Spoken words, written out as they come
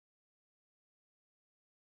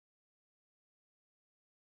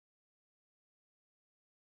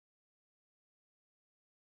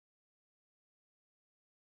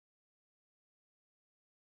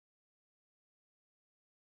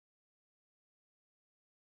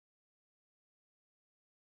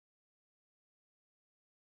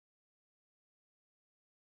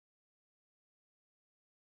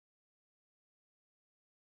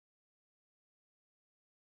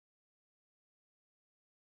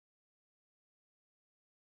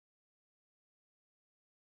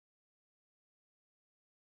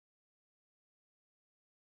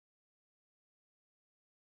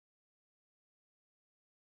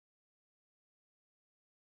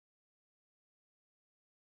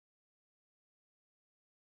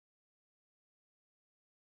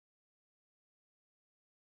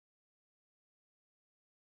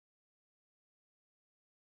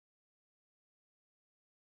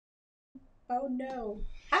Oh no.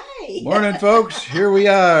 Hi. Morning, folks. Here we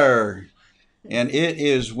are, and it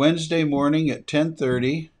is Wednesday morning at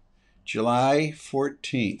 10:30, July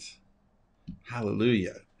 14th.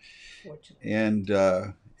 Hallelujah! Fortunately. And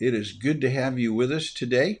it is good to have you with us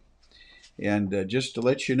today. And just to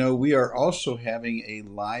let you know, we are also having a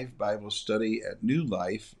live Bible study at New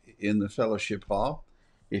Life in the Fellowship Hall.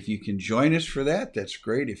 If you can join us for that, that's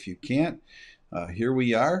great. If you can't, here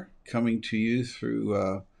we are coming to you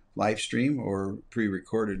through live stream or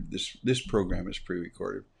pre-recorded. This program is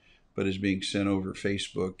pre-recorded, but is being sent over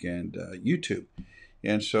Facebook and YouTube.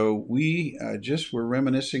 And so we just were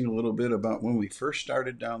reminiscing a little bit about when we first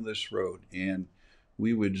started down this road, and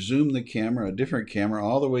we would zoom the camera, a different camera,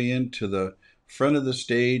 all the way into the front of the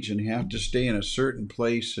stage and have to stay in a certain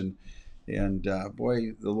place. And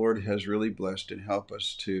boy, the Lord has really blessed and helped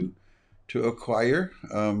us to acquire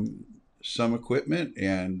some equipment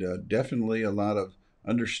and definitely a lot of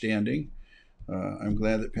understanding. I'm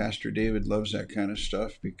glad that Pastor David loves that kind of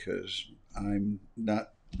stuff because I'm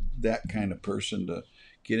not that kind of person to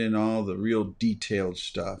get in all the real detailed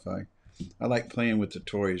stuff. I like playing with the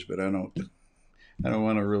toys, but I don't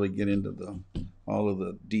want to really get into the all of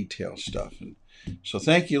the detail stuff. And so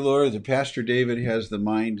thank you, Lord, that Pastor David has the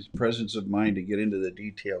presence of mind to get into the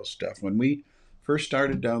detail stuff. When we first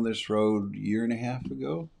started down this road a year and a half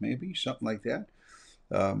ago, maybe something like that,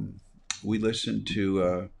 um, we listened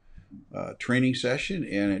to a training session,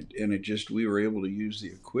 and it just we were able to use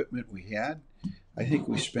the equipment we had. I think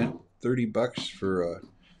we spent $30 for a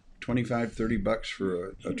 25, $30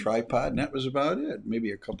 for a tripod, and that was about it.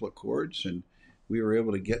 Maybe a couple of cords, and we were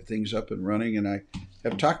able to get things up and running. And I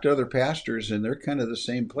have talked to other pastors, and they're kind of the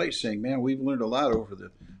same place, saying, "Man, we've learned a lot over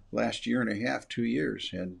the last year and a half, 2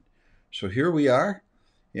 years." And so here we are,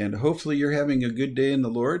 and hopefully you're having a good day in the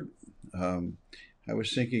Lord. Um, I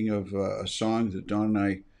was thinking of a song that Don and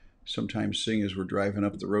I sometimes sing as we're driving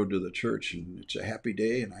up the road to the church, and it's a happy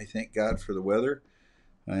day, and I thank God for the weather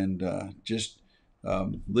and just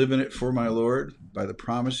living it for my Lord by the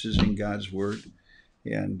promises in God's Word.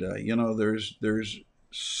 And there's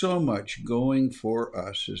so much going for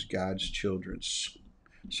us as God's children.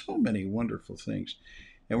 So many wonderful things.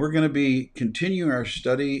 And we're going to be continuing our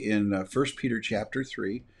study in 1 Peter chapter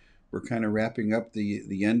 3. We're kind of wrapping up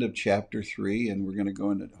the end of chapter 3, and we're going to go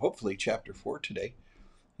into hopefully chapter 4 today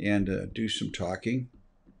and do some talking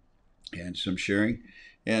and some sharing.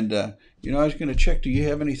 And, I was going to check, do you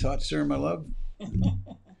have any thoughts there, my love?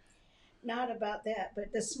 Not about that,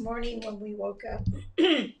 but this morning when we woke up,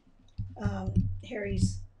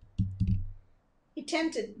 Harry's, he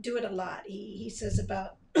tends to do it a lot. He says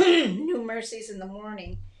about new mercies in the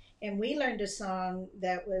morning. And we learned a song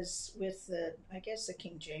that was with I guess, the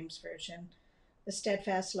King James Version. The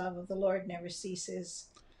steadfast love of the Lord never ceases.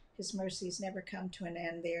 His mercies never come to an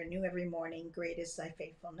end. They are new every morning. Great is thy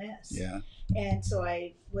faithfulness. Yeah. And so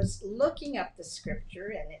I was looking up the scripture,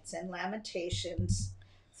 and it's in Lamentations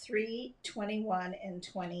 3:21 and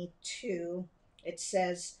 22. It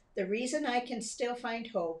says, "The reason I can still find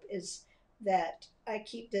hope is that I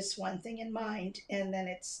keep this one thing in mind." And then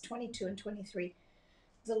it's 22 and 23.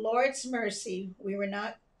 "The Lord's mercy, we were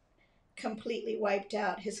not completely wiped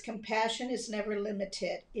out. His compassion is never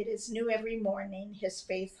limited. It is new every morning. His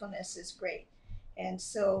faithfulness is great." And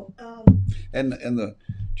so, And the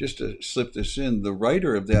just to slip this in, the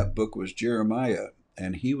writer of that book was Jeremiah,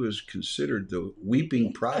 and he was considered the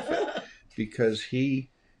weeping prophet because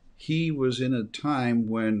he was in a time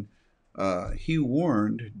when he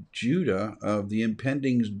warned Judah of the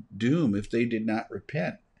impending doom if they did not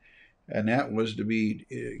repent, and that was to be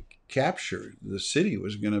captured. The city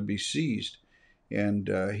was going to be seized, and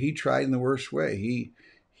he tried in the worst way.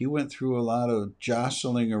 He went through a lot of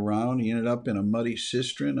jostling around. He ended up in a muddy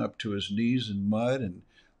cistern up to his knees in mud and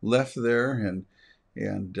left there and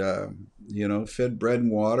fed bread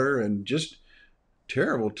and water and just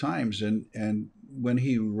terrible times. And when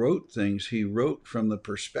he wrote things, he wrote from the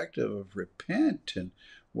perspective of repent and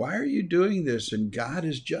why are you doing this? And God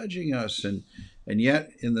is judging us. And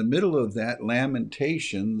yet, in the middle of that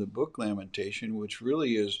lamentation, the book Lamentation, which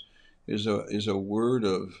really is a word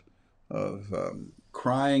of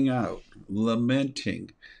crying out,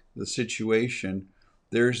 lamenting the situation.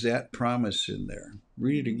 There's that promise in there.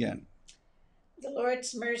 Read it again. the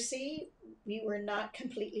Lord's mercy, we were not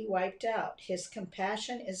completely wiped out. His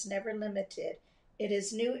compassion is never limited. It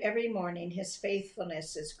is new every morning. His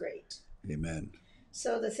faithfulness is great. Amen.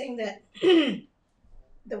 So, the thing that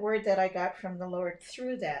the word that I got from the Lord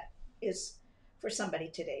through that is for somebody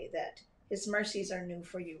today that His mercies are new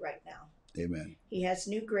for you right now. Amen. He has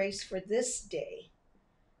new grace for this day.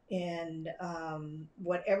 And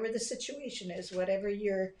whatever the situation is, whatever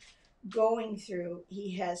you're going through,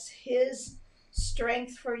 He has His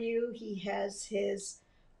strength for you, He has His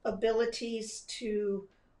abilities to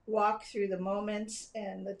walk through the moments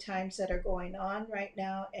and the times that are going on right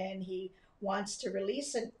now, and He wants to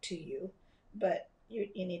release it to you, but you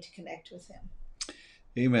need to connect with Him.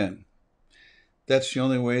 Amen. That's the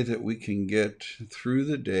only way that we can get through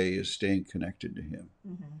the day is staying connected to Him.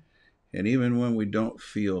 Mm-hmm. And even when we don't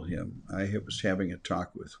feel Him, was having a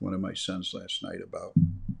talk with one of my sons last night about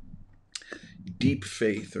deep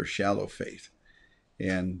faith or shallow faith.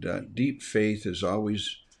 And deep faith is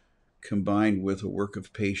always combined with a work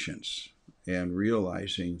of patience and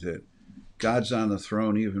realizing that God's on the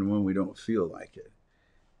throne even when we don't feel like it.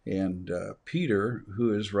 And Peter,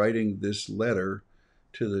 who is writing this letter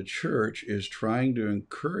to the church, is trying to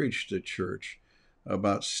encourage the church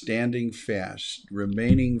about standing fast,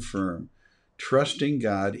 remaining firm, trusting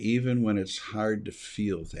God even when it's hard to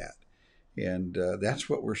feel that. And that's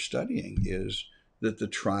what we're studying, is that the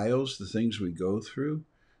trials, the things we go through,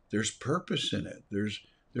 there's purpose in it.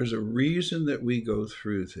 There's a reason that we go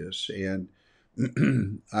through this. And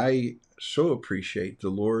I so appreciate the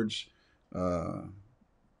Lord's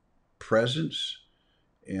presence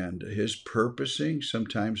and His purposing.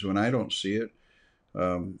 Sometimes when I don't see it,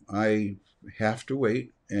 I have to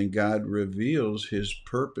wait, and God reveals His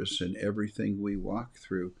purpose in everything we walk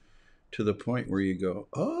through, to the point where you go,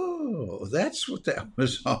 oh, that's what that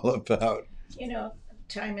was all about. You know,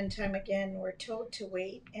 time and time again, we're told to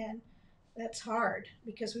wait, and that's hard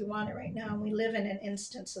because we want it right now. And we live in an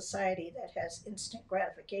instant society that has instant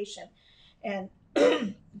gratification. And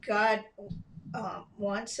God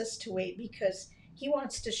wants us to wait because He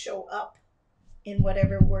wants to show up in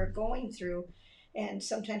whatever we're going through. And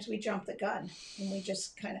sometimes we jump the gun and we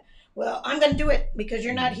just kind of, well, I'm going to do it because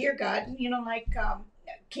you're not here, God. You know, like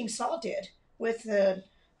King Saul did with the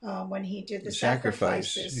when he did the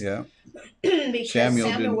sacrifices. Yeah. Because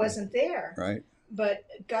Samuel wasn't there. Right. But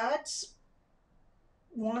God's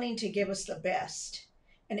wanting to give us the best.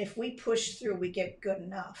 And if we push through, we get good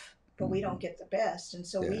enough, but we don't get the best. And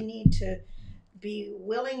so we need to be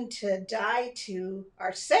willing to die to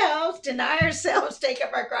ourselves, deny ourselves, take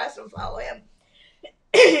up our cross and follow Him,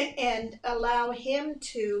 and allow Him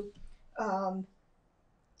to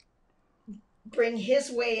bring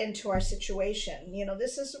His way into our situation. You know,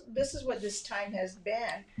 this is what this time has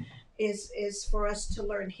been, is for us to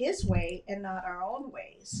learn His way and not our own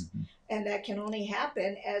ways. Mm-hmm. And that can only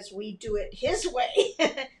happen as we do it His way,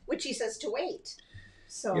 which He says to wait.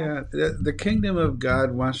 So yeah, the kingdom of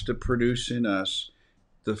God wants to produce in us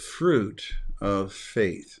the fruit of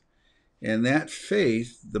faith. And that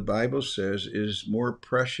faith, the Bible says, is more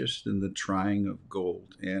precious than the trying of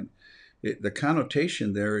gold. And the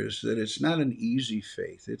connotation there is that it's not an easy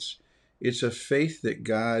faith. It's a faith that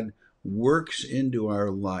God works into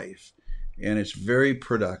our life, and it's very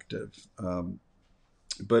productive.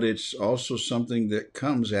 But it's also something that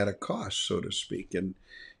comes at a cost, so to speak.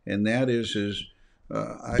 And that is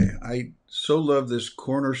I so love this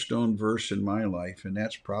cornerstone verse in my life, and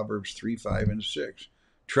that's Proverbs 3, 5, and 6.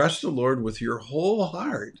 Trust the Lord with your whole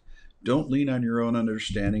heart. Don't lean on your own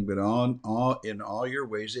understanding, but in all your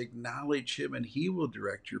ways acknowledge Him, and He will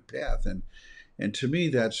direct your path. And to me,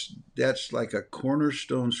 that's like a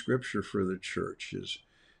cornerstone scripture for the church.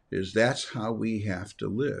 Is that's how we have to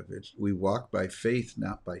live. We walk by faith,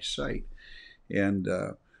 not by sight. And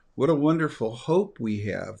what a wonderful hope we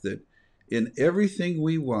have that in everything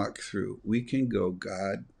we walk through, we can go,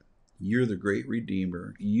 God, You're the great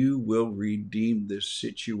Redeemer. You will redeem this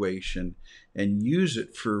situation and use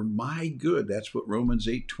it for my good. That's what Romans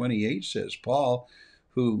 8:28 says. Paul,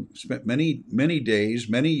 who spent many days,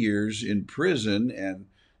 many years in prison and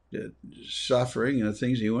suffering and the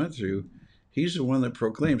things he went through, he's the one that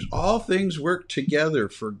proclaims all things work together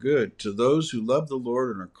for good to those who love the Lord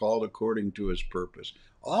and are called according to His purpose.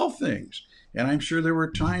 All things. And I'm sure there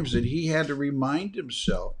were times that he had to remind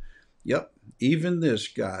himself, yep, even this,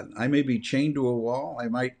 God, I may be chained to a wall. I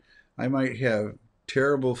might have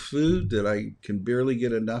terrible food that I can barely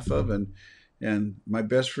get enough of, and my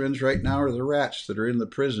best friends right now are the rats that are in the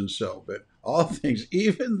prison cell. But all things,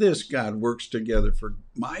 even this, God, works together for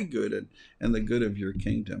my good and the good of your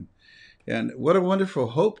kingdom. And what a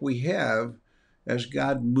wonderful hope we have as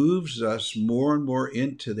God moves us more and more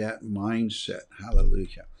into that mindset.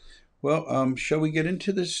 Hallelujah. Well, shall we get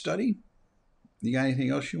into this study? You got anything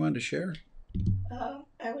else you wanted to share?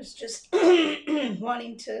 I was just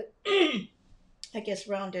wanting to, I guess,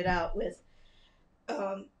 round it out with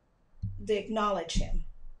the acknowledge Him,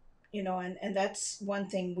 you know, and that's one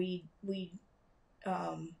thing we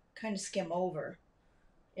kind of skim over.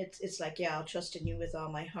 It's like, yeah, I'll trust in You with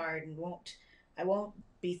all my heart, and I won't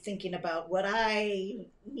be thinking about what I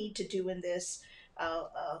need to do in this.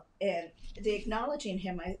 And the acknowledging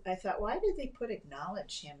him, I thought, why did they put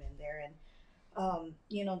acknowledge him in there? And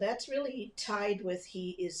that's really tied with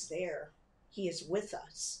he is there. He is with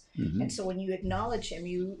us. Mm-hmm. And so when you acknowledge him,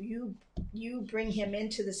 you bring him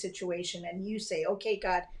into the situation and you say, okay,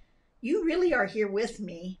 God, you really are here with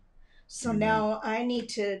me. So Amen. now I need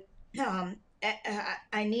to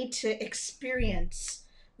I need to experience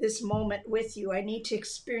this moment with you. I need to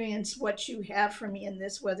experience what you have for me in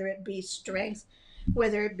this, whether it be strength,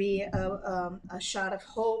 whether it be a shot of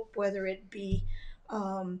hope, whether it be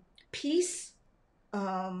peace,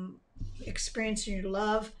 experiencing your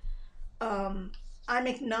love. I'm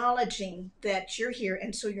acknowledging that you're here,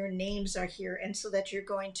 and so your names are here, and so that you're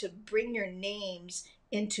going to bring your names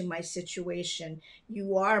into my situation.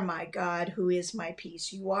 You are my God who is my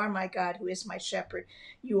peace. You are my God who is my shepherd.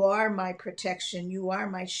 You are my protection. You are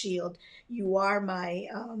my shield. You are my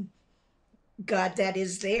God that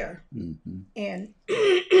is there. Mm-hmm. And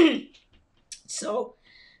so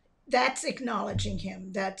that's acknowledging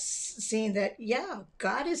him. That's seeing that, yeah,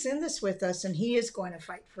 God is in this with us and he is going to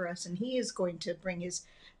fight for us and he is going to bring his,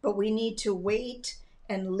 but we need to wait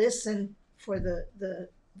and listen for the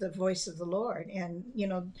voice of the Lord. And,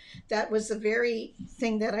 that was the very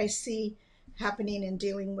thing that I see happening in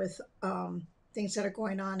dealing with things that are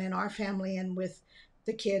going on in our family and with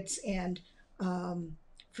the kids. And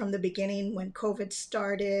from the beginning when COVID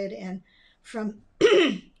started and from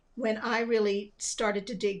when I really started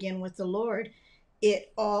to dig in with the Lord,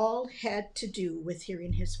 it all had to do with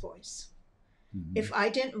hearing his voice. Mm-hmm. If I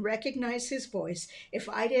didn't recognize his voice, if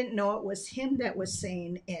I didn't know it was him that was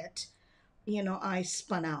saying it, I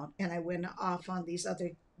spun out and I went off on these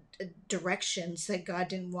other directions that God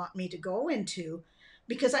didn't want me to go into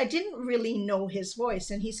because I didn't really know his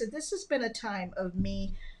voice. And he said, this has been a time of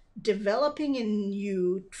me developing in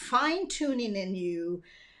you, fine-tuning in you,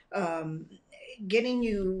 getting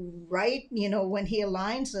you right. When he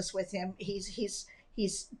aligns us with him, he's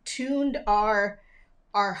tuned our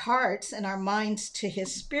hearts and our minds to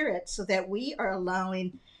his spirit so that we are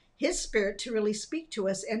allowing his spirit to really speak to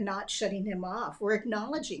us and not shutting him off. We're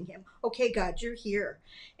acknowledging him. Okay, God, you're here.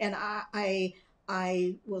 And I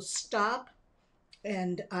will stop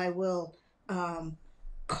and I will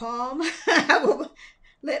calm. I will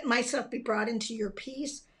let myself be brought into your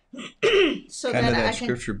peace. So kind that of that I can,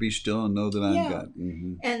 scripture, be still and know that I'm God.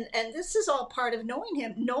 Mm-hmm. And this is all part of knowing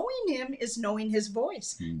him. Knowing him is knowing his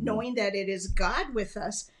voice, Mm-hmm. knowing that it is God with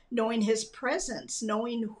us, knowing his presence,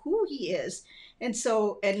 knowing who he is. And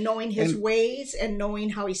so, and knowing his ways and knowing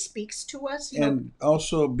how he speaks to us. And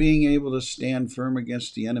also being able to stand firm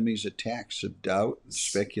against the enemy's attacks of doubt and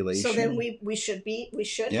speculation. So then we should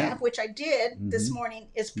have, which I did this morning,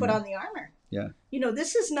 is put on the armor. Yeah.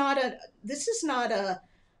 This is not a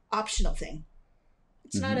optional thing.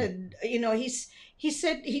 It's not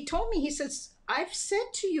he told me, he says, I've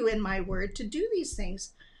said to you in my word to do these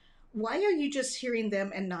things. Why are you just hearing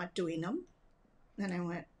them and not doing them? And I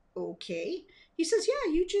went, okay. He says,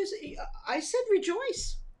 yeah, I said,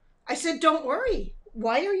 rejoice. I said, don't worry.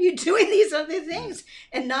 Why are you doing these other things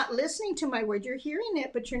and not listening to my word? You're hearing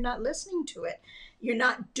it, but you're not listening to it. You're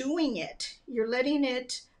not doing it. You're letting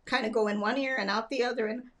it kind of go in one ear and out the other.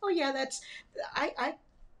 And, oh yeah,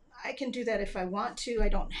 I can do that if I want to. I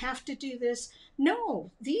don't have to do this. No,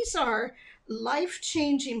 these are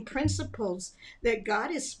life-changing principles that God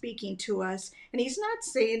is speaking to us. And he's not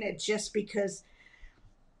saying it just because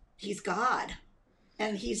he's God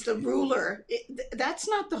and he's the ruler. That's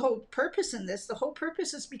not the whole purpose in this. The whole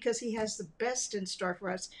purpose is because he has the best in store for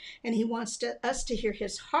us. And he wants us to hear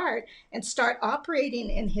his heart and start operating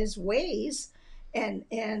in his ways.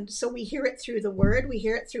 And so we hear it through the word, we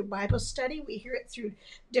hear it through Bible study, we hear it through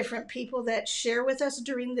different people that share with us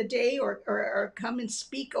during the day or come and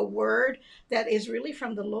speak a word that is really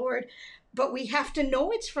from the Lord. But we have to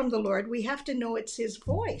know it's from the Lord. We have to know it's his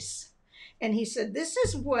voice. And he said, this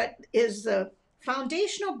is what is the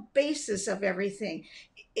foundational basis of everything.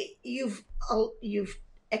 You've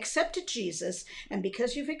accepted Jesus, and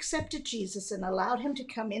because you've accepted Jesus and allowed him to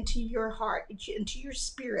come into your heart, into your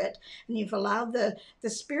spirit, and you've allowed the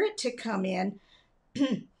spirit to come in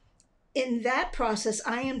that process,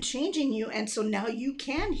 I am changing you, and so now you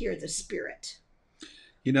can hear the spirit.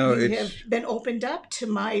 You have been opened up to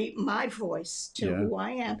my voice, to who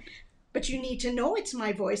I am. But you need to know it's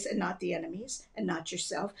my voice and not the enemy's, and not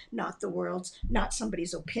yourself, not the world's, not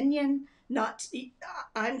somebody's opinion.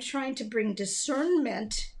 I'm trying to bring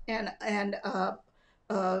discernment and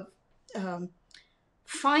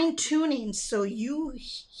fine tuning so you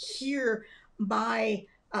hear my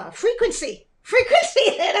frequency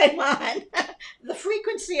that I'm on. the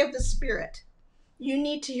frequency of the Spirit. You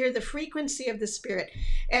need to hear the frequency of the Spirit.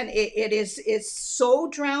 And it is so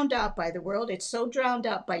drowned out by the world. It's so drowned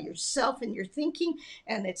out by yourself and your thinking.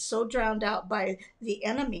 And it's so drowned out by the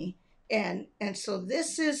enemy. And so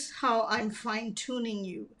this is how I'm fine tuning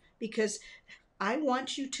you, because I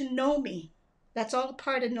want you to know me. That's all a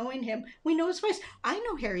part of knowing him. We know his voice. I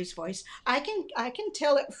know Harry's voice. I can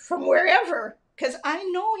tell it from wherever, because I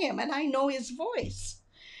know him and I know his voice.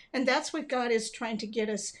 And that's what God is trying to get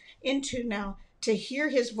us into now, to hear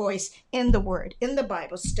his voice in the word, in the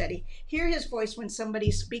Bible study. Hear his voice when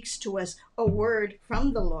somebody speaks to us a word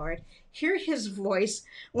from the Lord. Hear his voice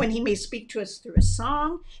when he may speak to us through a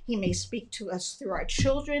song. He may speak to us through our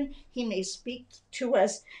children. He may speak to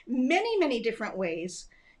us many, many different ways.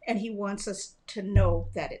 And he wants us to know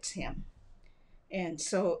that it's him. And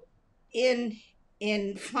so in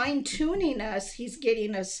fine tuning us, he's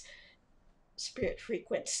getting us spirit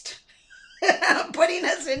frequenced. Putting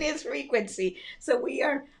us in his frequency. So we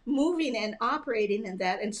are moving and operating in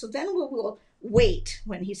that. And so then we will wait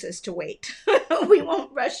when he says to wait. We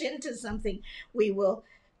won't rush into something. We will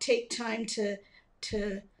take time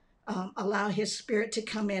to allow his Spirit to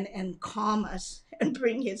come in and calm us and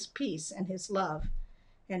bring his peace and his love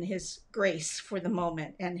and his grace for the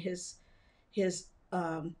moment, and his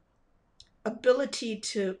ability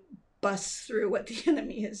to bust through what the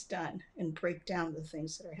enemy has done and break down the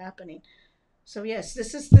things that are happening. So yes,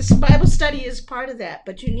 this Bible study is part of that,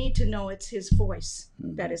 but you need to know it's his voice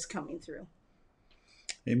that is coming through.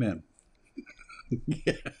 Amen.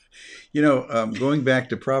 Yeah. You know, going back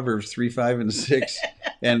to Proverbs 3, 5, and 6,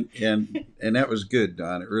 and that was good,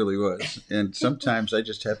 Don. It really was. And sometimes I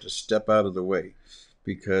just have to step out of the way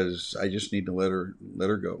because I just need to let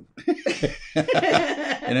her go.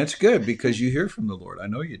 And that's good because you hear from the Lord. I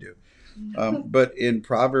know you do. But in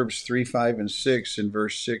Proverbs 3, 5, and 6, in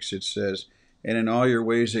verse 6, it says, "And in all your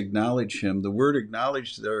ways acknowledge him." The word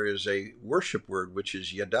acknowledge there is a worship word, which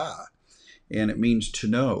is yada, and it means to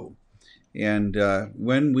know. And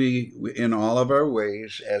when we, in all of our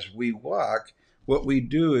ways, as we walk, what we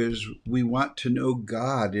do is we want to know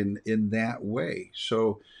God in that way.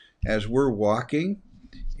 So as we're walking,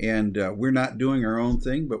 and we're not doing our own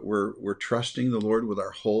thing, but we're trusting the Lord with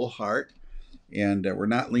our whole heart, and we're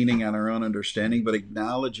not leaning on our own understanding, but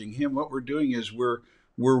acknowledging him. What we're doing is we're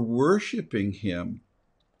worshiping him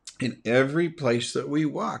in every place that we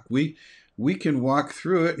walk. We can walk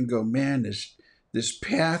through it and go, man, this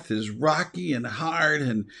path is rocky and hard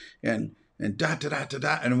and dot dot dot dot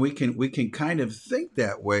dot, and we can kind of think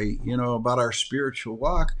that way, about our spiritual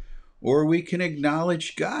walk, or we can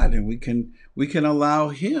acknowledge God, and we can allow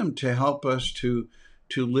him to help us to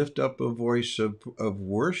lift up a voice of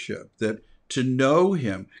worship, that to know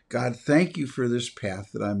him. God, thank you for this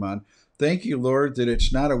path that I'm on. Thank you, Lord, that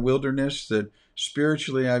it's not a wilderness, that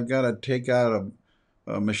spiritually I've got to take out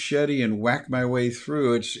a machete and whack my way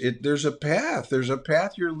through. There's a path. There's a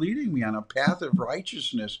path you're leading me on, a path of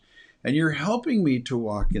righteousness, and you're helping me to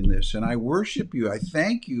walk in this. And I worship you. I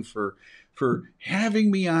thank you for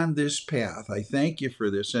having me on this path. I thank you for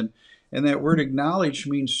this. And that word acknowledge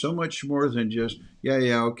means so much more than just,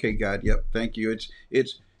 yeah, okay, God, yep, thank you.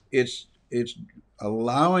 It's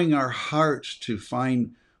allowing our hearts to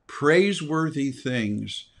find praiseworthy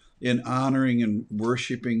things in honoring and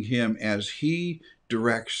worshiping him as he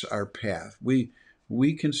directs our path.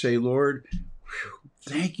 We can say, Lord,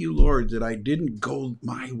 thank you, Lord, that I didn't go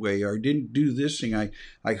my way, or I didn't do this thing.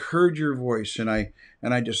 I heard your voice, and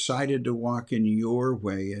I decided to walk in your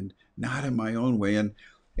way and not in my own way.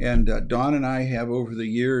 And Dawn and I have over the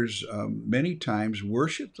years many times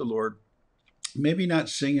worshiped the Lord, maybe not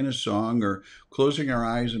singing a song or closing our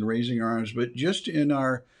eyes and raising our arms, but just in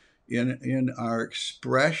our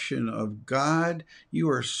expression of, God, you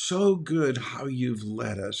are so good how you've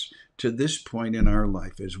led us to this point in our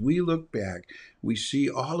life. As we look back, we see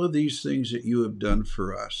all of these things that you have done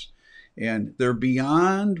for us, and they're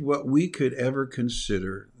beyond what we could ever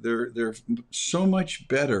consider. They're so much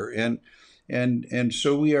better, and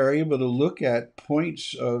so we are able to look at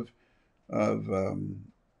points of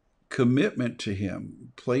commitment to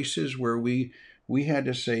him, places where we had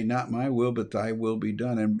to say, not my will, but thy will be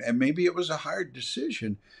done. And maybe it was a hard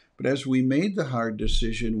decision, but as we made the hard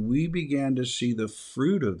decision, we began to see the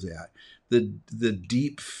fruit of that, the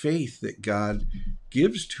deep faith that God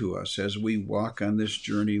gives to us as we walk on this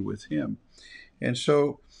journey with him. And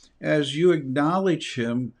so as you acknowledge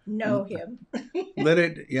him, know him.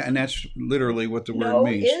 And that's literally what the word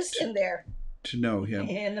means. Know is in there. To know him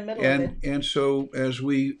in the middle of it. And so as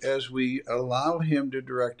we allow him to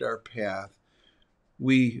direct our path,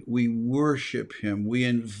 we worship him, we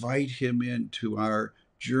invite him into our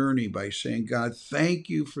journey by saying, God, thank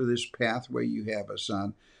you for this pathway you have us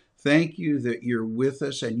on. Thank you that you're with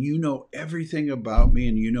us and you know everything about me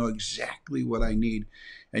and you know exactly what I need.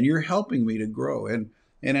 And you're helping me to grow. And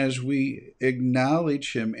as we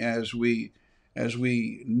acknowledge him, as we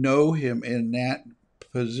know him in that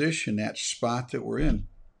position, that spot that we're in,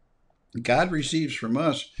 God receives from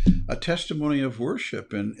us a testimony of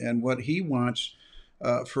worship, and what he wants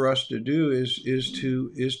for us to do is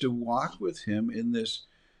to walk with him in this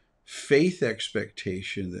faith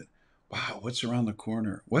expectation that, wow, what's around the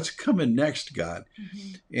corner? What's coming next, God?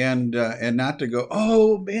 And not to go,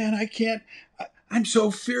 oh man, I can't. I'm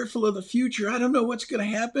so fearful of the future. I don't know what's going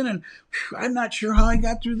to happen, and I'm not sure how I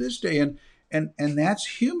got through this day. And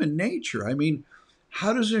that's human nature. I mean,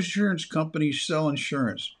 how does insurance companies sell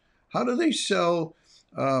insurance? How do they sell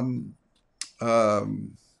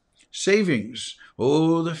savings?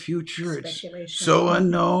 Oh, the future, it's so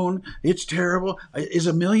unknown. It's terrible. Is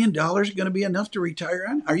 $1 million going to be enough to retire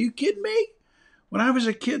on? Are you kidding me? When I was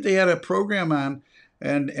a kid, they had a program on,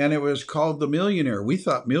 and it was called The Millionaire. We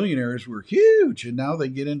thought millionaires were huge, and now they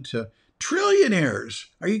get into trillionaires.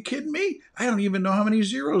 Are you kidding me? I don't even know how many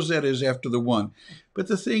zeros that is after the one. But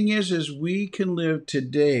the thing is we can live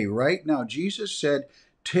today, right now. Jesus said,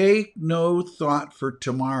 take no thought for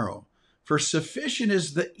tomorrow, for sufficient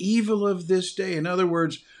is the evil of this day. In other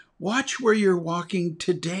words, watch where you're walking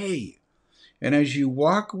today. And as you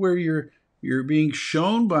walk where you're being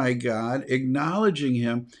shown by God, acknowledging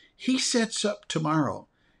him, he sets up tomorrow.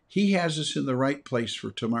 He has us in the right place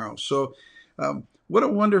for tomorrow. So what a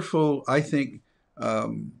wonderful, I think,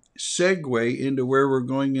 segue into where we're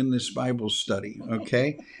going in this Bible study,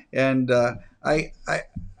 okay? And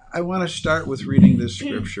I want to start with reading this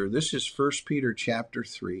scripture. This is 1 Peter chapter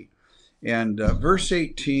 3 and verse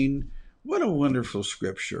 18. What a wonderful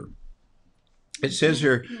scripture. It says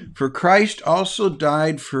here, for Christ also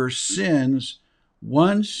died for sins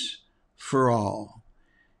once for all.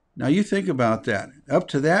 Now you think about that. Up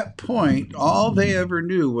to that point, all they ever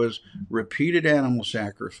knew was repeated animal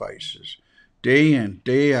sacrifices. Day in,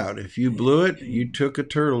 day out. If you blew it, you took a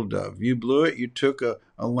turtle dove. You blew it, you took a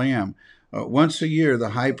lamb. Once a year,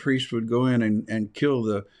 the high priest would go in and kill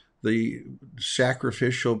the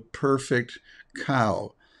sacrificial perfect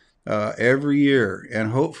cow every year.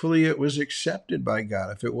 And hopefully it was accepted by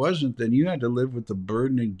God. If it wasn't, then you had to live with the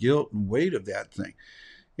burden and guilt and weight of that thing.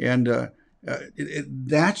 And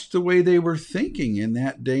that's the way they were thinking in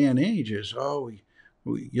that day and age is,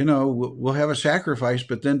 we'll have a sacrifice,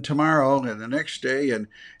 but then tomorrow and the next day. And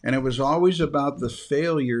it was always about the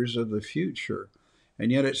failures of the future.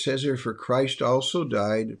 And yet it says here, for Christ also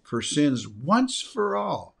died for sins once for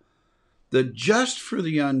all, the just for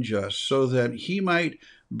the unjust, so that he might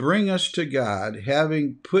bring us to God,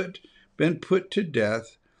 having been put to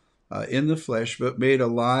death in the flesh, but made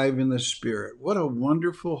alive in the spirit. What a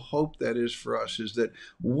wonderful hope that is for us, is that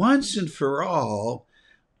once and for all,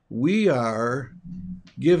 we are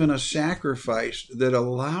given a sacrifice that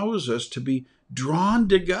allows us to be drawn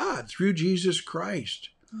to God through Jesus Christ.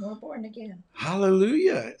 We're born again.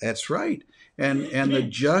 Hallelujah. That's right. And the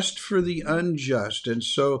just for the unjust. And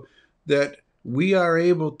so that we are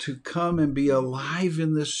able to come and be alive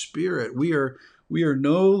in the Spirit. We are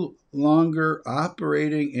no longer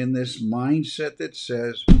operating in this mindset that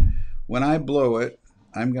says, when I blow it,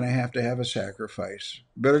 I'm going to have a sacrifice.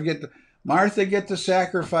 Better Martha, get the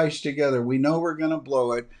sacrifice together. We know we're going to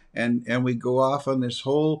blow it. And we go off on this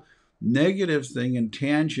whole negative thing and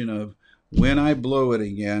tangent of when I blow it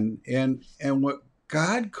again. And what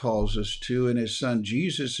God calls us to in his son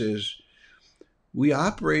Jesus is we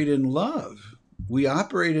operate in love. We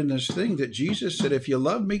operate in this thing that Jesus said, if you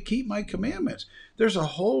love me, keep my commandments. There's a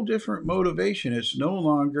whole different motivation. It's no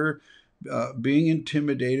longer being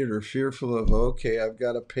intimidated or fearful of, okay, I've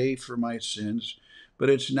got to pay for my sins. But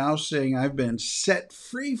it's now saying I've been set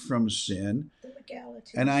free from sin. The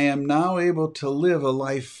legality. And I am now able to live a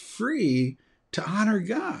life free to honor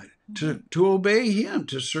God, to obey him,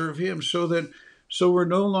 to serve him, so we're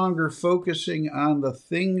no longer focusing on the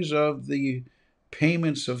things of the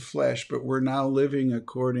payments of flesh, but we're now living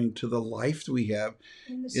according to the life we have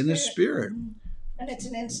in the Spirit. And it's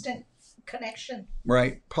an instant connection.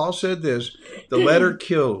 Right. Paul said this, the letter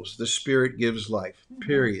kills, the Spirit gives life,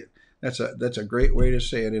 period. That's a great way to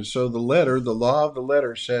say it. And so the law of the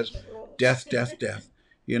letter says death, death, death.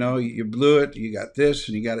 You blew it, you got this,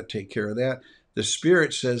 and you got to take care of that. The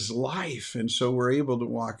Spirit says life, and so we're able to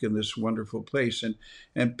walk in this wonderful place.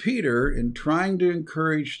 And Peter, in trying to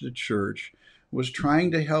encourage the church, was trying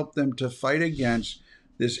to help them to fight against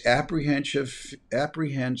this apprehensive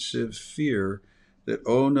fear that,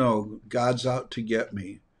 oh no, God's out to get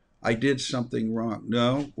me. I did something wrong.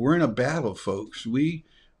 No, we're in a battle, folks. We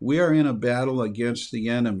are in a battle against the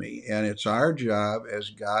enemy, and it's our job as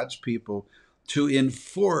God's people to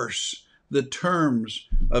enforce the terms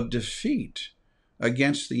of defeat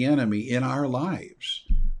against the enemy in our lives.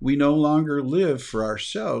 We no longer live for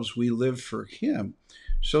ourselves, we live for Him,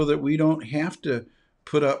 so that we don't have to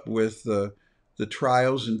put up with the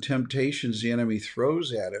trials and temptations the enemy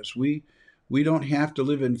throws at us. We don't have to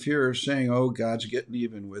live in fear of saying, "Oh, God's getting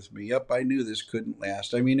even with me. Yep, I knew this couldn't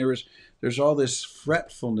last." I mean, there's all this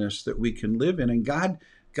fretfulness that we can live in, and God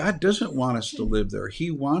doesn't want us to live there.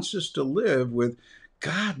 He wants us to live with,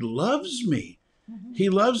 God loves me. He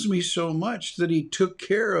loves me so much that He took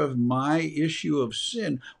care of my issue of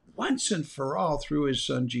sin once and for all through His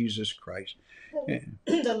Son Jesus Christ.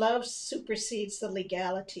 The love supersedes the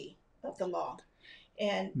legality of the law.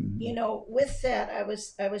 And with that, I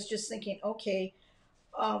was just thinking, okay,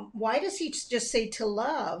 why does He just say to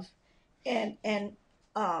love, and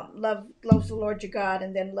love the Lord your God,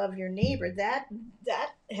 and then love your neighbor? That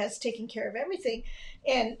has taken care of everything.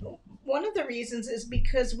 And one of the reasons is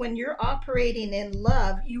because when you're operating in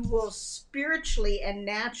love, you will spiritually and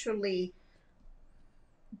naturally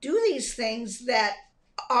do these things that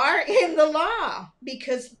are in the law,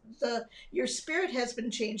 because your spirit has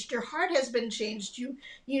been changed, your heart has been changed. You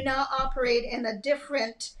now operate in a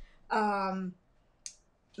different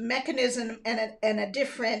mechanism, and a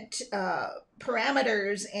different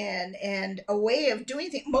parameters, and a way of doing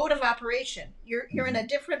things, mode of operation. You're in a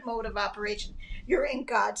different mode of operation. You're in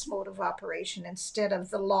God's mode of operation instead of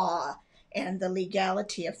the law and the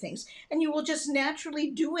legality of things, and you will just naturally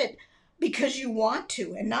do it because you want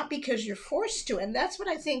to, and not because you're forced to. And that's what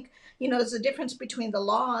I think, there's a difference between the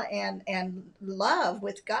law and love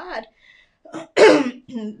with God.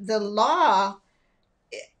 The law,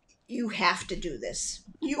 you have to do this.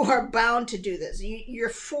 You are bound to do this. You're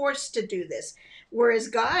forced to do this. Whereas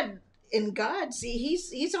God, in God, see,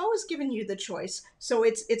 he's always given you the choice. So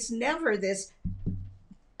it's never this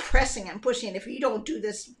pressing and pushing. If you don't do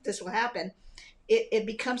this, this will happen. It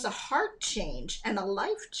becomes a heart change and a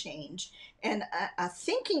life change and a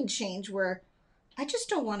thinking change, where I just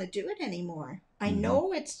don't want to do it anymore. I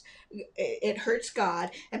know it hurts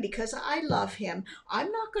God, and because I love Him,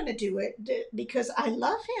 I'm not going to do it because I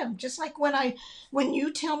love Him. Just like when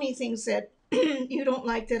you tell me things that you don't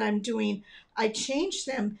like that I'm doing, I change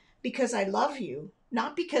them because I love you,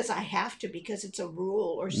 not because I have to, because it's a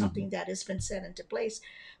rule or something that has been set into place.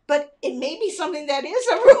 But it may be something that is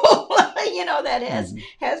a rule, that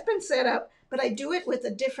has been set up. But I do it with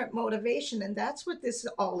a different motivation, and that's what this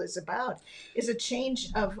all is about: is a change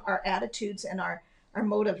of our attitudes and our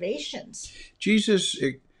motivations. Jesus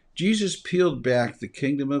peeled back the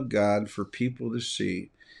kingdom of God for people to see,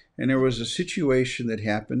 and there was a situation that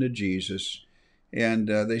happened to Jesus, and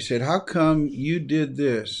they said, "How come you did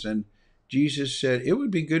this?" And Jesus said, "It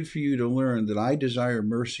would be good for you to learn that I desire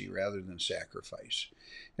mercy rather than sacrifice."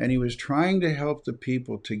 And He was trying to help the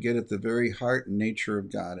people to get at the very heart and nature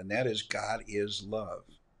of God, and that is, God is love.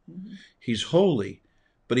 He's holy,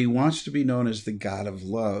 but He wants to be known as the God of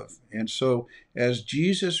love. And so as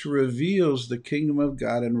Jesus reveals the kingdom of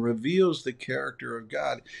God and reveals the character of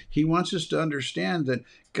God, He wants us to understand that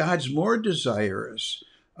God's more desirous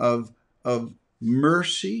of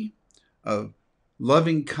mercy, of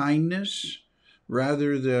loving kindness,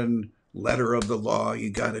 rather than letter of the law. You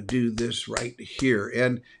got to do this right here.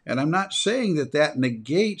 And I'm not saying that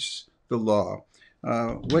negates the law.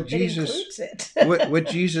 What Jesus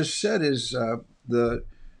said is, the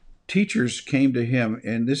teachers came to Him,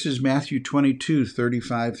 and this is Matthew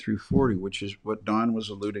 22:35 through 40, which is what Don was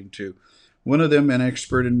alluding to. One of them, an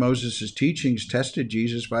expert in Moses' teachings, tested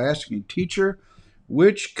Jesus by asking, "Teacher,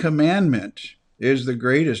 which commandment is the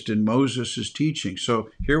greatest in Moses' teaching?"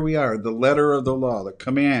 So here we are, the letter of the law, the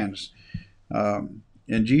commands.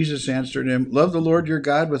 And Jesus answered him, "Love the Lord your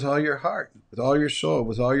God with all your heart, with all your soul,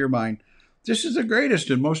 with all your mind. This is the greatest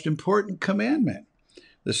and most important commandment.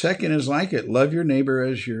 The second is like it: love your neighbor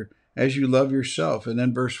as you love yourself." And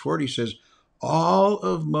then verse 40 says, all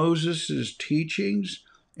of Moses' teachings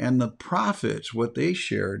and the prophets, what they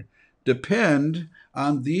shared, depend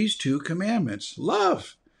on these two commandments.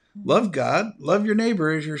 Love God, love your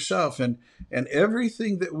neighbor as yourself. And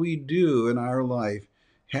everything that we do in our life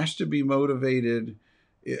has to be motivated,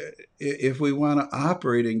 if we want to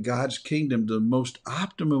operate in God's kingdom the most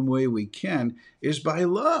optimum way we can, is by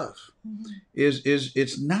love.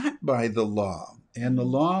 It's not by the law. And the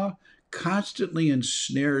law constantly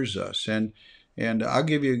ensnares us. And I'll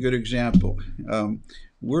give you a good example.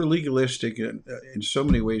 We're legalistic in so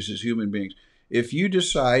many ways as human beings. If you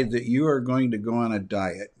decide that you are going to go on a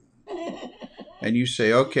diet, and you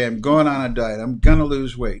say, okay, I'm going on a diet. I'm going to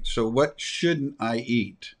lose weight. So what shouldn't I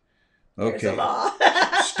eat? There's a Okay. law.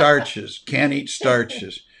 Starches. Can't eat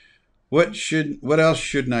starches. What else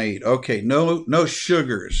shouldn't I eat? Okay, no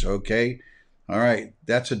sugars, okay? All right,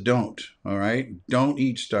 that's a don't. All right? Don't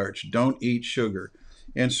eat starch, don't eat sugar.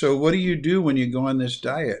 And so what do you do when you go on this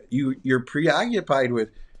diet? You're preoccupied with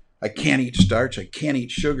I can't eat starch, I can't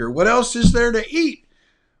eat sugar. What else is there to eat?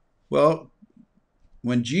 Well,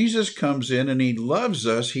 when Jesus comes in and he loves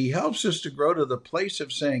us, he helps us to grow to the place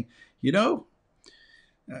of saying, you know,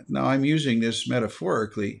 now I'm using this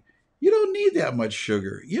metaphorically. You don't need that much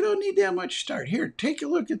sugar. You don't need that much starch. Here, take a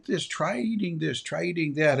look at this. Try eating this. Try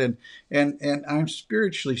eating that. And I'm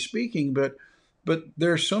spiritually speaking, but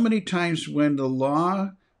there are so many times when the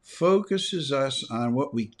law focuses us on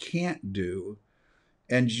what we can't do,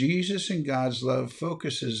 and Jesus and God's love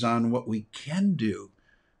focuses on what we can do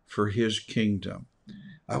for His kingdom.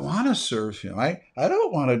 I want to serve Him. I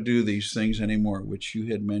don't want to do these things anymore, which you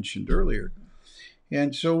had mentioned earlier.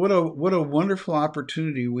 And so what a wonderful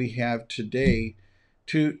opportunity we have today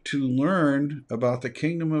to learn about the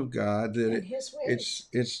kingdom of God, that And his ways.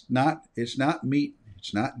 it's not meat,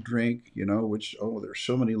 it's not drink, which there's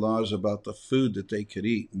so many laws about the food that they could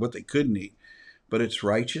eat, what they couldn't eat, but it's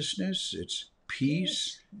righteousness, it's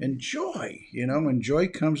peace and joy, and joy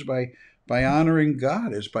comes by honoring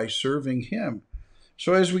God, is by serving Him.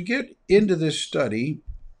 So as we get into this study,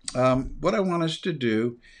 what I want us to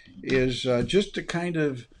do is just to kind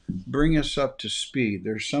of bring us up to speed.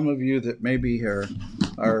 There's some of you that maybe are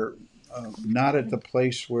not at the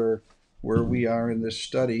place where we are in this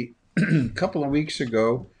study. A couple of weeks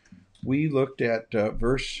ago, we looked at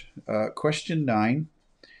question 9,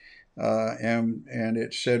 and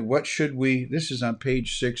it said, "What should we?" This is on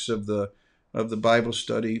page 6 of the Bible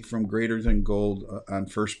study from Greater Than Gold on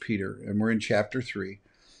 1 Peter, and we're in chapter 3.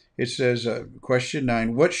 It says, question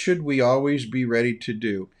 9, what should we always be ready to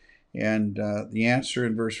do? And the answer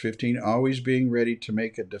in verse 15, always being ready to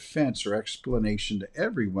make a defense or explanation to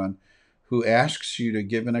everyone who asks you to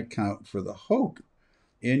give an account for the hope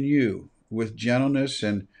in you with gentleness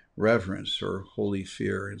and reverence or holy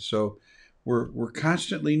fear. And so we're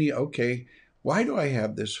constantly okay, why do I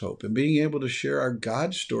have this hope? And being able to share our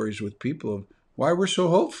God stories with people of why we're so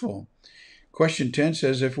hopeful. Question 10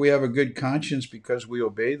 says, if we have a good conscience because we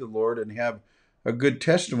obey the Lord and have a good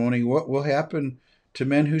testimony, what will happen to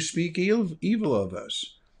men who speak evil of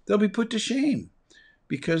us? They'll be put to shame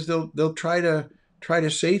because they'll try to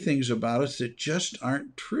say things about us that just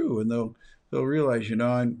aren't true, and they'll realize,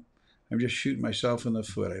 I'm just shooting myself in the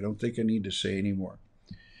foot. I don't think I need to say anymore.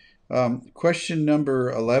 Question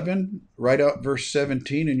number 11, write out verse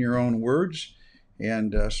 17 in your own words.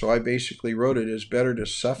 And so I basically wrote it as better to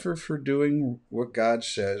suffer for doing what God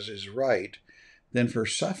says is right than for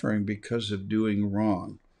suffering because of doing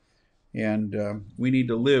wrong. And we need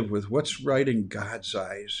to live with what's right in God's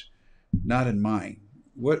eyes, not in mine.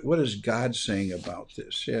 What is God saying about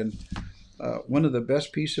this? And one of the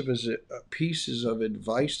best pieces of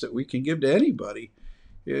advice that we can give to anybody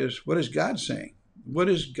is, what is God saying? What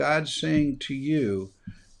is God saying to you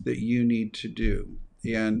that you need to do?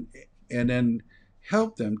 And then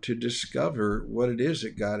help them to discover what it is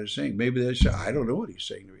that God is saying. Maybe they say, I don't know what He's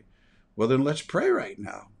saying to me. Well, then let's pray right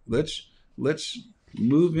now. Let's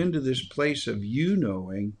move into this place of you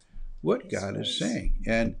knowing what God is saying.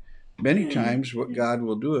 And many times what God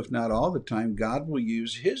will do, if not all the time, God will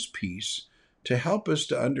use His peace to help us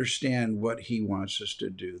to understand what He wants us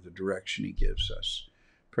to do, the direction He gives us.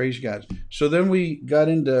 Praise God. So then we got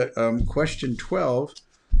into question 12.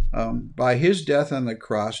 By His death on the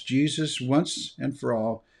cross, Jesus once and for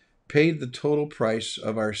all paid the total price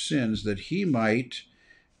of our sins that He might,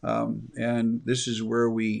 and this is where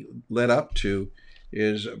we led up to,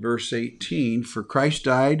 is verse 18, for Christ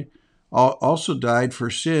also died for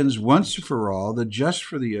sins once for all, the just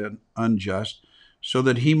for the unjust, so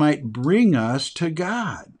that He might bring us to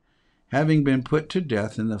God, having been put to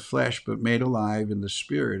death in the flesh, but made alive in the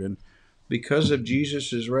spirit. And because of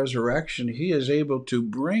Jesus' resurrection, He is able to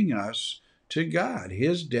bring us to God.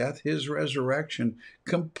 His death, His resurrection,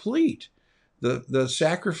 complete. The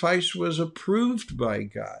sacrifice was approved by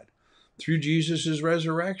God through Jesus'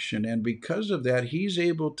 resurrection. And because of that, He's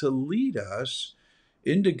able to lead us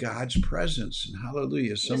into God's presence. And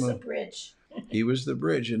hallelujah. He was the bridge. He was the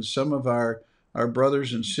bridge. And some of our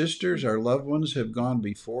brothers and sisters, our loved ones, have gone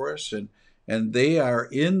before us, and they are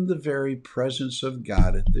in the very presence of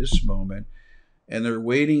God at this moment, and they're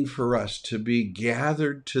waiting for us to be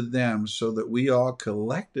gathered to them so that we all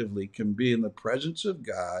collectively can be in the presence of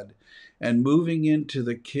God and moving into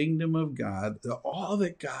the kingdom of God, all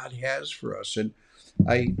that God has for us. And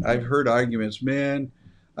I've heard arguments, man.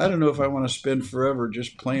 I don't know if I want to spend forever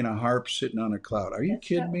just playing a harp sitting on a cloud. Are you That's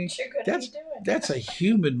kidding not me? what you're going to be That's doing. that's a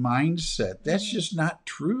human mindset. That's Mhm. just not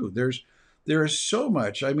true. There is so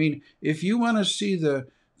much. I mean, if you want to see the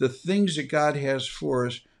things that God has for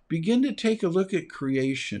us, begin to take a look at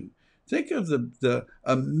creation. Think of the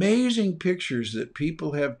amazing pictures that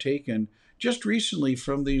people have taken just recently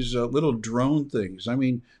from these little drone things. I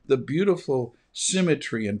mean, the beautiful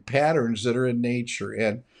symmetry and patterns that are in nature,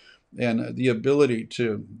 and the ability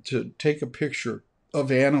to take a picture of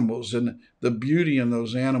animals and the beauty in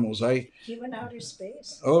those animals. Even outer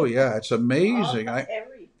space. Oh yeah, it's All, amazing.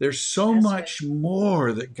 every There's so aspect. much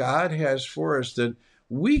more that God has for us than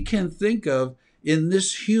we can think of in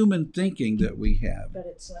this human thinking that we have. But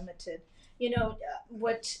it's limited.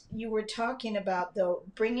 What you were talking about, though,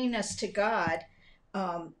 bringing us to God,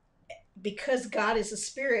 um, because God is a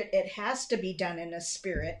spirit, it has to be done in a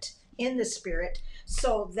spirit, in the spirit.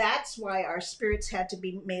 So that's why our spirits had to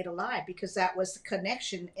be made alive, because that was the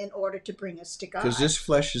connection in order to bring us to Because God. this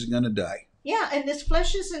flesh is going to die. Yeah, and this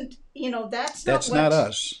flesh isn't, that's not That's not what,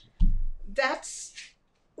 us. that's,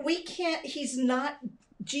 we can't, he's not,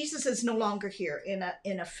 Jesus is no longer here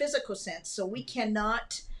in a physical sense. So we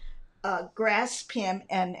cannot grasp him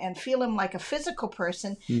and feel him like a physical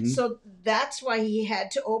person. Hmm. So that's why he had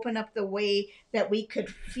to open up the way that we could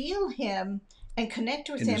feel him and connect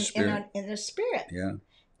with In the him spirit. in the spirit. Yeah.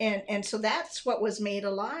 And so that's what was made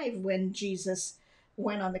alive when Jesus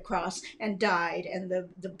went on the cross and died. And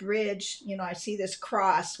the bridge, I see this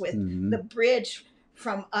cross with Hmm. the bridge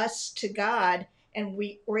from us to God, and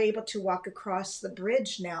we were able to walk across the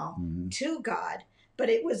bridge now Hmm. to God. But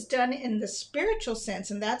it was done in the spiritual sense,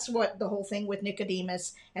 and that's what the whole thing with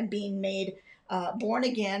Nicodemus and being made born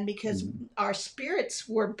again, because Hmm. our spirits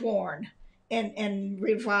were born and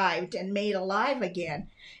revived and made alive again,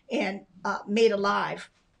 and made alive.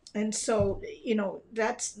 And so,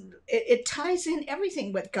 that's it ties in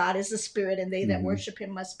everything with God is a spirit, and they that Hmm. worship him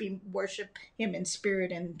must be worship him in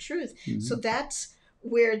spirit and in truth. So Hmm. that's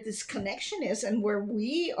where this connection is, and where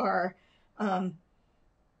we are um,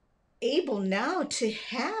 able now to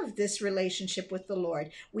have this relationship with the Lord.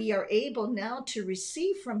 We are able now to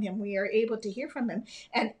receive from him. We are able to hear from him.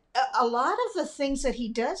 And a lot of the things that he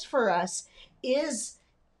does for us is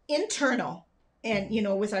internal. And,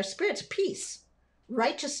 with our spirits, peace,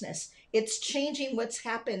 righteousness. It's changing what's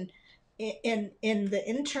happened in the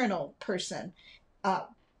internal person, uh,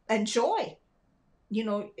 and joy.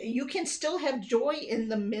 You can still have joy in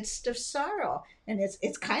the midst of sorrow, and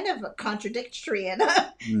it's kind of a contradictory and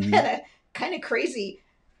a, Hmm. and a kind of crazy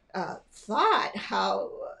thought. How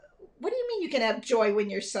What do you mean you can have joy when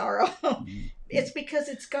you're sorrow? It's because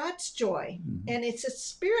it's God's joy, Hmm. and it's a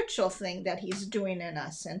spiritual thing that he's doing in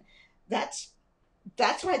us. And that's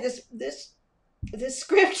why this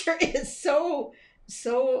scripture is so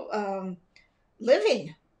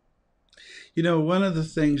living. One of the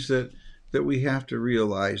things that we have to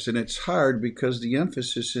realize, and it's hard because the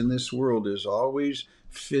emphasis in this world is always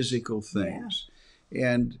physical Yeah. things.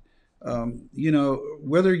 And,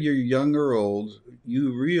 whether you're young or old,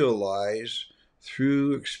 you realize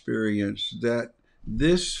through experience that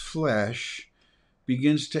this flesh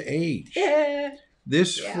begins to age. Yeah.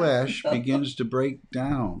 This Yeah. flesh begins to break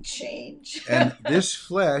down. Change. And this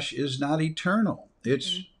flesh is not eternal, it's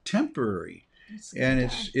Mm-mm. temporary. It's And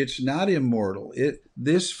gonna it's not immortal.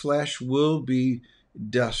 This flesh will be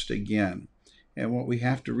dust again. And what we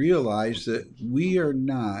have to realize that we are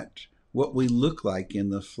not what we look like in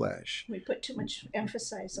the flesh. we put too much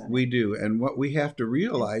emphasis on We it. do. And what we have to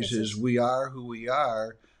realize Emphasis. is we are who we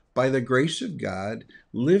are by the grace of God,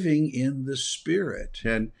 living in the spirit.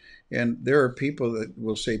 And there are people that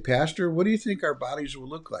will say, Pastor, what do you think our bodies will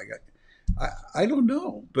look like? I don't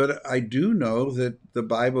know, but I do know that the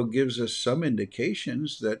Bible gives us some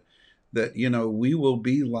indications that we will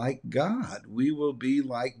be like God. We will be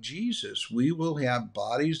like Jesus. We will have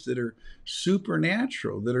bodies that are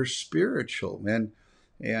supernatural, that are spiritual, and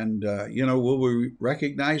will we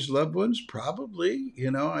recognize loved ones? Probably.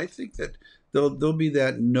 I think that there'll be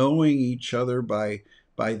that knowing each other by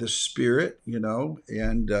the Spirit.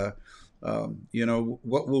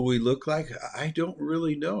 What will we look like? I don't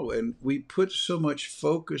really know. And we put so much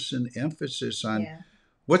focus and emphasis on Yeah.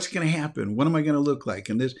 what's going to happen. What am I going to look like?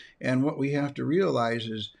 And what we have to realize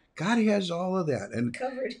is God has all of that.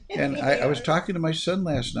 Covered. And I was talking to my son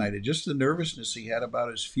last night, and just the nervousness he had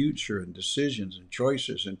about his future and decisions and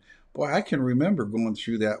choices. And boy, I can remember going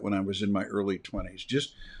through that when I was in my early 20s.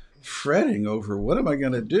 Just fretting over what am I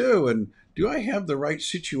going to do, and do I have the right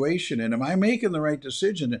situation, and am I making the right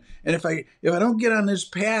decision, and if I don't get on this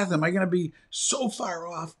path, am I going to be so far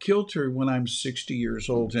off kilter when I'm 60 years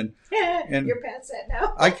old? And You're past that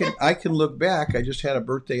now. I can look back. I just had a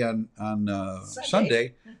birthday on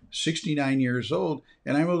Sunday, 69 years old,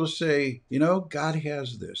 and I'm able to say, God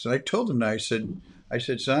has this. And I told him that. I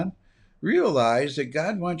said, son, realize that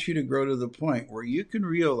God wants you to grow to the point where you can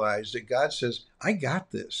realize that God says, I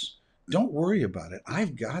got this. Don't worry about it.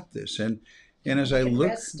 I've got this. And as I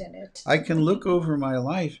look, I can look over my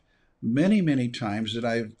life many, many times that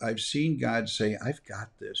I've seen God say, I've got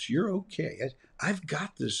this. You're okay. I've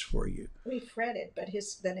got this for you. We fretted, but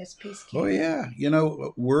then his peace came. Oh, yeah.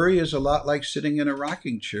 Worry is a lot like sitting in a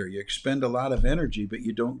rocking chair. You expend a lot of energy, but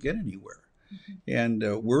you don't get anywhere. And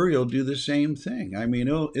worry will do the same thing. I mean,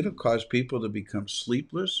 it'll cause people to become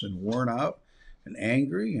sleepless and worn out and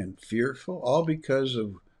angry and fearful, all because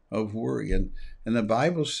of worry. And the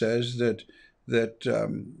Bible says that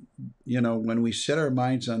when we set our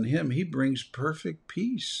minds on him, he brings perfect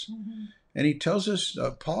peace. And he tells us,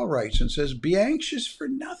 Paul writes and says, be anxious for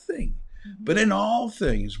nothing, but in all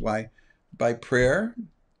things, by prayer,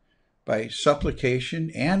 by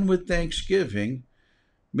supplication, and with thanksgiving,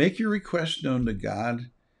 make your request known to God,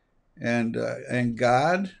 and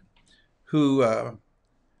God, who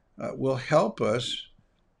will help us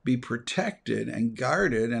be protected and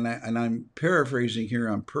guarded, and I'm paraphrasing here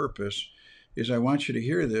on purpose, is I want you to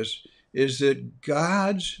hear this, is that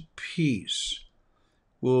God's peace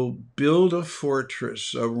will build a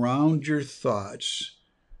fortress around your thoughts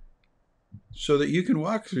so that you can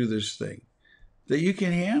walk through this thing, that you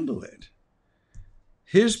can handle it.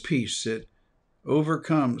 His peace that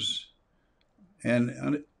overcomes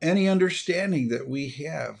and any understanding that we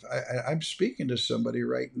have. I'm speaking to somebody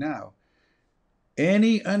right now.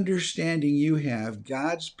 Any understanding you have,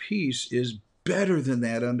 God's peace is better than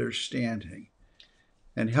that understanding,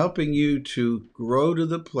 and helping you to grow to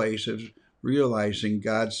the place of realizing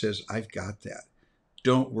God says, I've got that.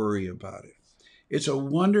 Don't worry about it. It's a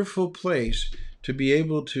wonderful place to be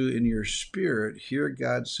able to, in your spirit, hear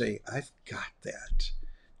God say, I've got that.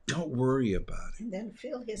 Don't worry about it. And then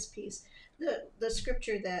feel his peace. The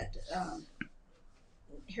scripture that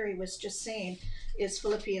Harry was just saying is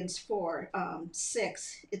Philippians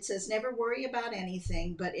 4:6. It says, never worry about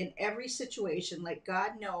anything, but in every situation, let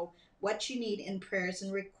God know what you need in prayers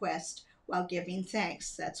and requests while giving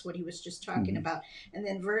thanks. That's what he was just talking about. And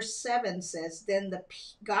then verse 7 says, then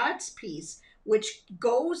God's peace, which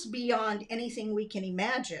goes beyond anything we can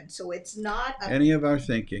imagine. So it's not any of our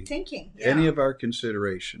thinking, any of our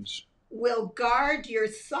considerations, will guard your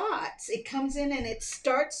thoughts. It comes in and it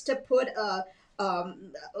starts to put a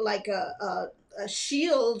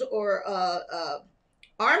shield or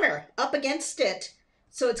armor up against it.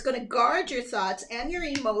 So it's going to guard your thoughts and your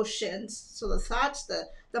emotions. So the thoughts,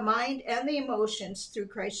 the mind and the emotions through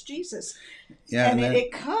Christ Jesus. Yeah, and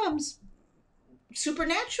it comes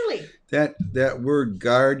supernaturally. That word,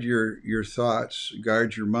 guard your thoughts,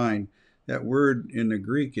 guard your mind, that word in the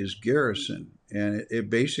Greek is garrison, and it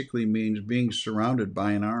basically means being surrounded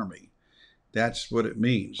by an army. That's what it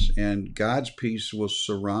means. And God's peace will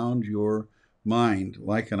surround your mind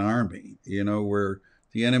like an army, where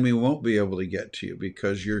the enemy won't be able to get to you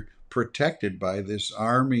because you're protected by this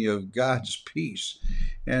army of God's peace.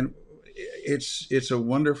 And it's a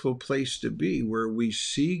wonderful place to be, where we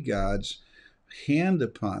see God's hand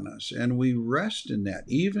upon us and we rest in that,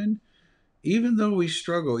 even though we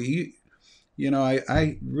struggle.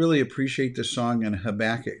 I really appreciate the song in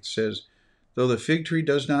Habakkuk. It says, though the fig tree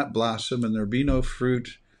does not blossom and there be no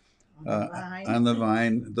fruit on the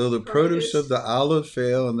vine, though the produce of the olive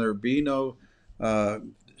fail and there be no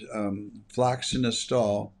flocks in the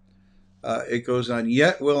stall, it goes on,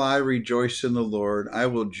 yet will I rejoice in the Lord. I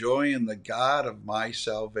will joy in the God of my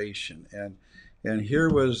salvation. And here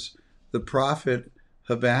was the prophet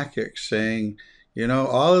Habakkuk saying,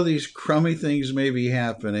 all of these crummy things may be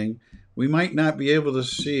happening. We might not be able to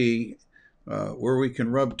see where we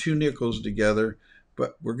can rub two nickels together,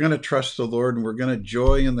 but we're going to trust the Lord and we're going to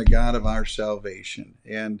joy in the God of our salvation.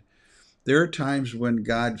 And there are times when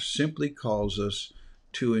God simply calls us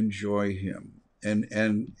to enjoy him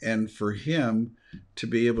and for him to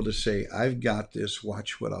be able to say, I've got this,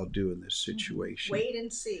 watch what I'll do in this situation. Wait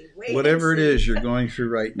and see. Whatever it is you're going through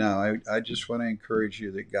right now, I just want to encourage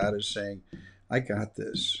you that God is saying, I got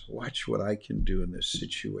this. Watch what I can do in this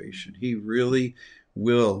situation. He really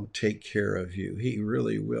will take care of you. He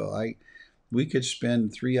really will. We could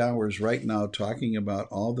spend 3 hours right now talking about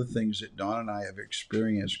all the things that Dawn and I have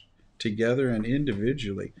experienced together and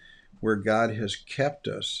individually, where God has kept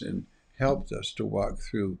us and helped us to walk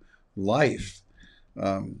through life,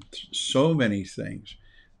 so many things.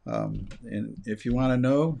 And if you want to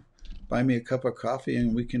know, buy me a cup of coffee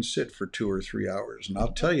and we can sit for 2 or 3 hours and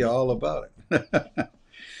I'll tell you all about it.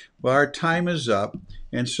 Well, our time is up.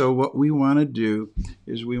 And so, what we want to do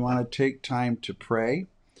is we want to take time to pray.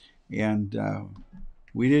 And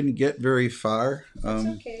we didn't get very far. It's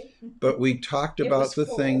okay. But we talked It about was the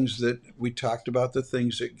full. things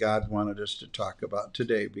that God wanted us to talk about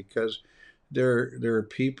today, because there are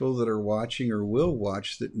people that are watching or will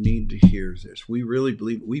watch that need to hear this. We really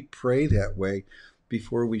believe, we pray that way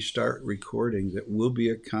before we start recording, that we'll be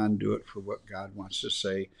a conduit for what God wants to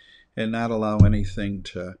say, and not allow anything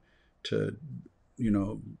to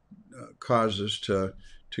cause us to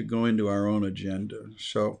go into our own agenda.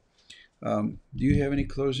 So, do you have any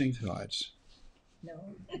closing thoughts?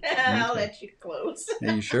 No. I'll let you close.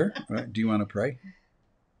 Are you sure? Do you want to pray?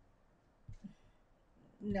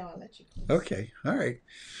 No, I'll let you close. Okay. All right.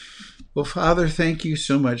 Well, Father, thank you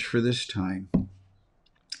so much for this time.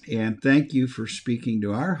 And thank you for speaking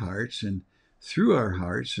to our hearts and through our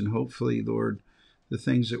hearts. And hopefully, Lord, the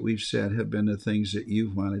things that we've said have been the things that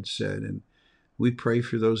you've wanted said. And we pray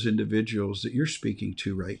for those individuals that you're speaking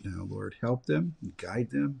to right now, Lord. Help them,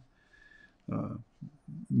 guide them.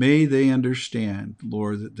 May they understand,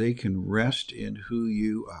 Lord, that they can rest in who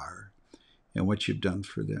you are and what you've done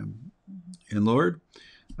for them. And Lord,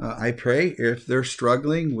 I pray if they're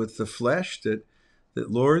struggling with the flesh, that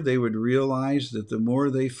Lord, they would realize that the more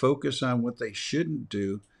they focus on what they shouldn't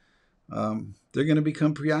do, they're going to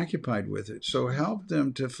become preoccupied with it. So help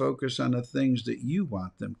them to focus on the things that you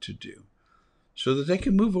want them to do, so that they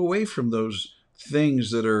can move away from those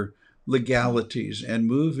things that are legalities and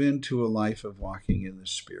move into a life of walking in the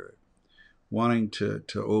Spirit, wanting to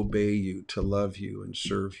obey you, to love you and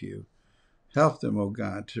serve you. Help them, oh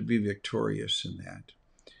God, to be victorious in that.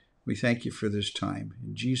 We thank you for this time.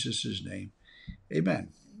 In Jesus' name, amen.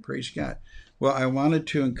 Praise God. Well, I wanted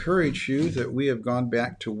to encourage you that we have gone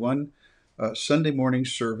back to one Sunday morning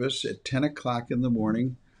service at 10 o'clock in the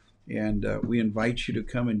morning, and we invite you to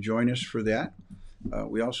come and join us for that.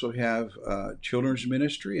 We also have children's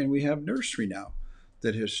ministry, and we have nursery now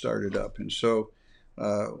that has started up. And so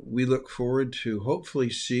we look forward to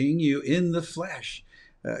hopefully seeing you in the flesh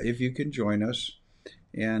if you can join us.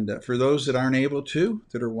 And for those that aren't able to,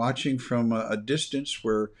 that are watching from a distance,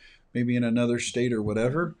 where maybe in another state or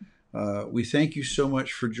whatever, we thank you so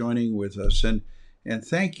much for joining with us. And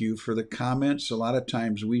thank you for the comments. A lot of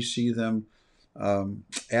times we see them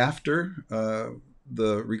after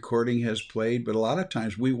the recording has played, but a lot of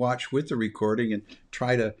times we watch with the recording and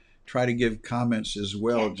try to give comments as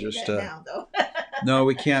well. Can't do that now, though. No,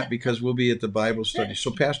 we can't, because we'll be at the Bible study.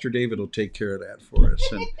 So Pastor David will take care of that for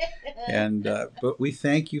us. But we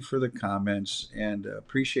thank you for the comments and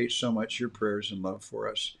appreciate so much your prayers and love for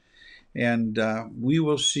us. And we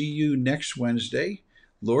will see you next Wednesday,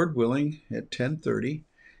 Lord willing, at 10:30.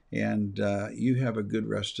 And you have a good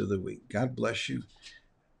rest of the week. God bless you.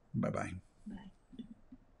 Bye-bye.